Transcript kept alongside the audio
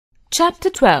Chapter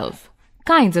 12.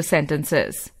 Kinds of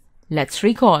sentences. Let's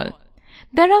recall.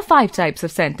 There are 5 types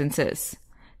of sentences.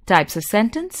 Types of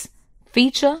sentence,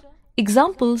 feature,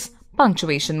 examples,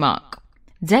 punctuation mark.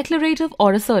 Declarative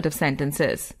or assertive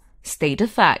sentences. State a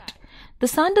fact. The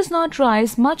sun does not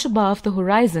rise much above the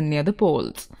horizon near the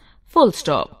poles. Full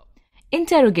stop.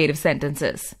 Interrogative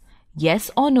sentences.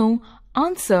 Yes or no,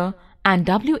 answer, and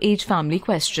WH family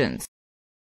questions.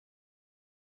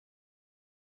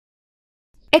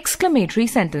 Exclamatory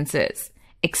sentences.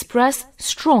 Express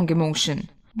strong emotion.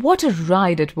 What a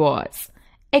ride it was!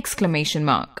 Exclamation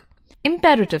mark.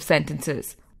 Imperative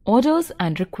sentences. Orders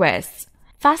and requests.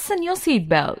 Fasten your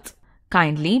seatbelt.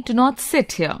 Kindly do not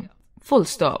sit here. Full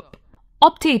stop.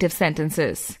 Optative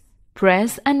sentences.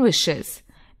 Prayers and wishes.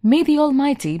 May the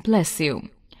Almighty bless you.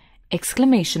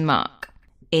 Exclamation mark.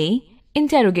 A.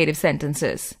 Interrogative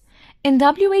sentences. In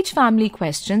WH family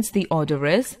questions, the order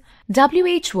is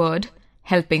WH word,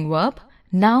 helping verb,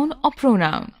 noun or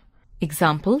pronoun.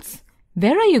 Examples.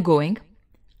 Where are you going?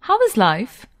 How is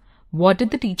life? What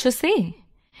did the teacher say?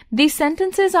 These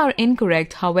sentences are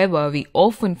incorrect, however, we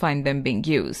often find them being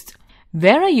used.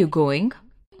 Where are you going?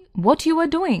 What you are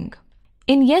doing?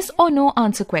 In yes or no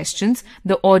answer questions,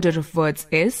 the order of words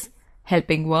is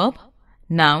helping verb,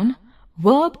 noun,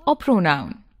 verb or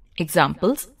pronoun.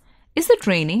 Examples. Is it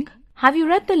raining? Have you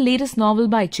read the latest novel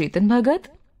by Chetan Bhagat?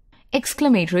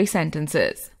 Exclamatory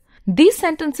sentences. These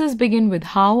sentences begin with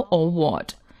how or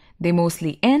what. They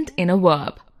mostly end in a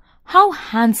verb. How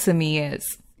handsome he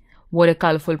is. What a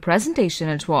colorful presentation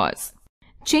it was.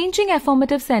 Changing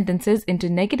affirmative sentences into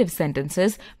negative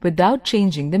sentences without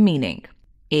changing the meaning.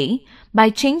 A. By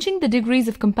changing the degrees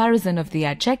of comparison of the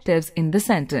adjectives in the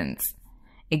sentence.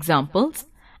 Examples.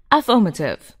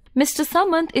 Affirmative. Mr.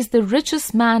 Samant is the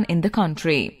richest man in the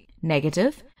country.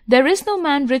 Negative. There is no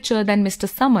man richer than Mr.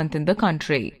 Samant in the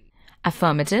country.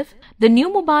 Affirmative. The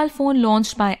new mobile phone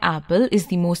launched by Apple is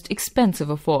the most expensive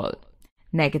of all.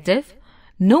 Negative.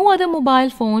 No other mobile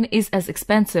phone is as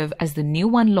expensive as the new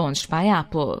one launched by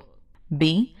Apple.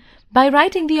 B. By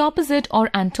writing the opposite or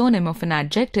antonym of an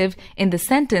adjective in the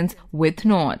sentence with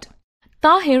not.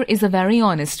 Tahir is a very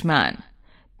honest man.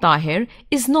 Tahir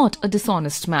is not a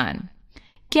dishonest man.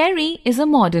 Carrie is a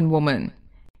modern woman.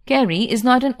 Carrie is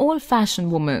not an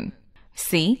old-fashioned woman.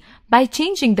 C. By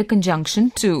changing the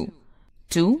conjunction to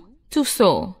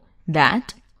so,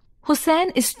 that.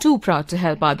 Hussein is too proud to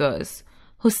help others.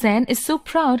 Hussein is so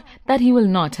proud that he will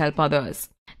not help others.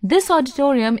 This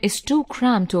auditorium is too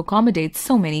cramped to accommodate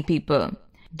so many people.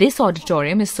 This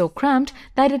auditorium is so cramped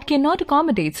that it cannot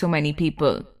accommodate so many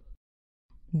people.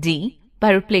 D. By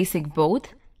replacing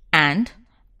both and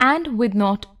with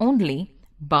not only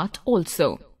but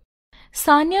also.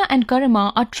 Sanya and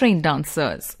Garima are trained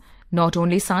dancers. Not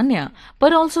only Sanya,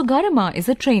 but also Garima is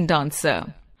a trained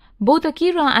dancer. Both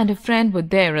Akira and her friend were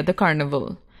there at the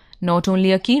carnival. Not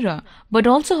only Akira, but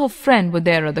also her friend were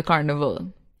there at the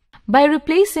carnival. By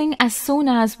replacing as soon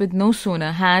as with no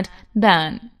sooner had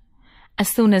than. As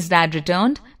soon as Dad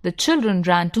returned, the children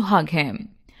ran to hug him.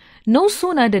 No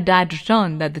sooner did Dad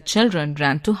return that the children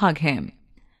ran to hug him.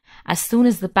 As soon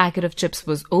as the packet of chips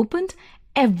was opened,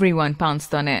 everyone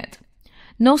pounced on it.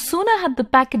 No sooner had the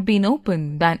packet been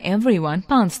opened than everyone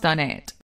pounced on it.